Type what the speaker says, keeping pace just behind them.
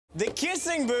The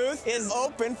kissing booth is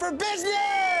open for business!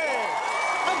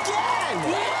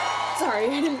 Again! Sorry,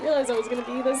 I didn't realize I was gonna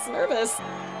be this nervous.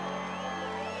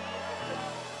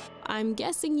 I'm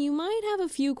guessing you might have a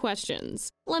few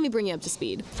questions. Let me bring you up to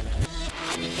speed.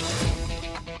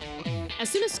 As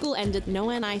soon as school ended,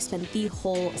 Noah and I spent the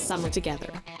whole summer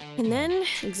together. And then,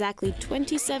 exactly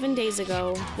 27 days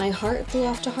ago, my heart flew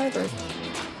off to Harvard.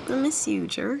 I miss you,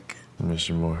 jerk. I miss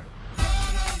you more.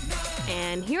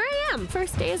 And here I am,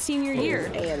 first day of senior year.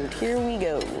 And here we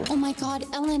go. Oh my God,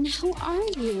 Ellen, how are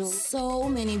you? So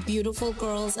many beautiful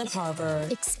girls at Harvard.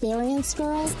 Experienced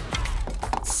girls?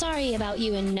 Sorry about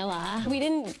you and Noah. We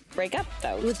didn't break up,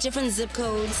 though. With different zip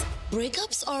codes,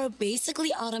 breakups are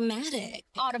basically automatic.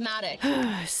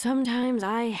 Sometimes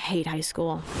I hate high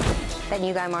school. That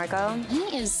new guy, Marco?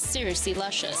 He is seriously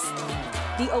luscious.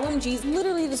 The OMGs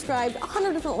literally described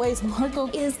 100 different ways Marco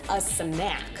is a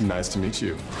snack. Nice to meet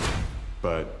you.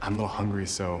 But I'm a little hungry,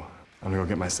 so I'm gonna go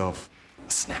get myself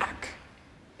a snack.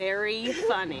 Very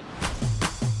funny.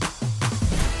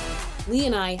 Lee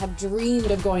and I have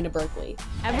dreamed of going to Berkeley.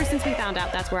 Ever since we found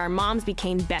out that's where our moms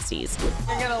became besties.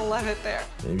 You're gonna love it there.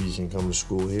 Maybe you can come to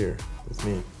school here with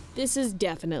me. This is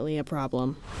definitely a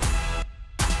problem.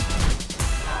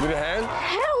 Need a hand?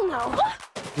 Hell no.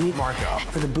 Meet Marco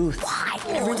for the booth. Why?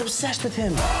 Everyone's obsessed with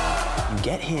him. You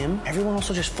get him, everyone else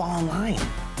will just fall in line.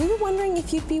 We were wondering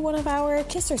if you'd be one of our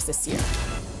kissers this year.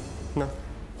 No.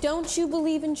 Don't you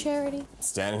believe in charity?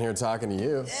 Standing here talking to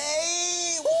you.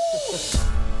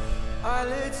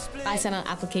 I sent out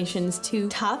applications to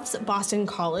Tufts, Boston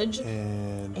College,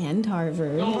 and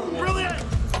Harvard. Oh, brilliant!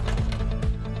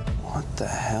 What the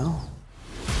hell?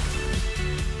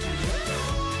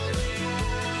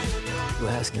 You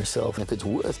ask yourself if it's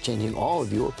worth changing all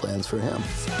of your plans for him.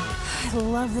 I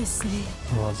love this city.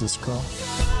 I love this girl.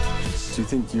 Do you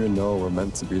think you and Noah were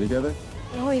meant to be together?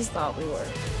 I always thought we were.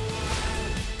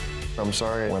 I'm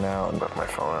sorry I went out and left my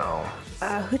phone at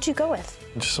home. Who'd you go with?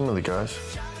 Just some of the guys.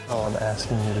 Oh, I'm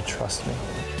asking you to trust me.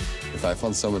 If I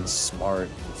found someone smart,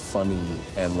 funny,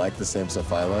 and like the same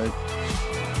stuff I like,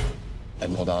 I'd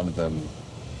hold on to them.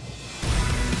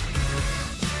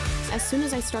 As soon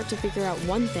as I start to figure out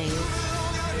one thing,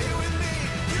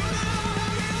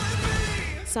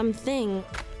 something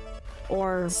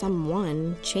or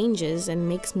someone changes and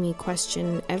makes me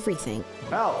question everything.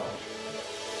 Elle!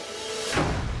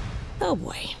 Oh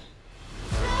boy.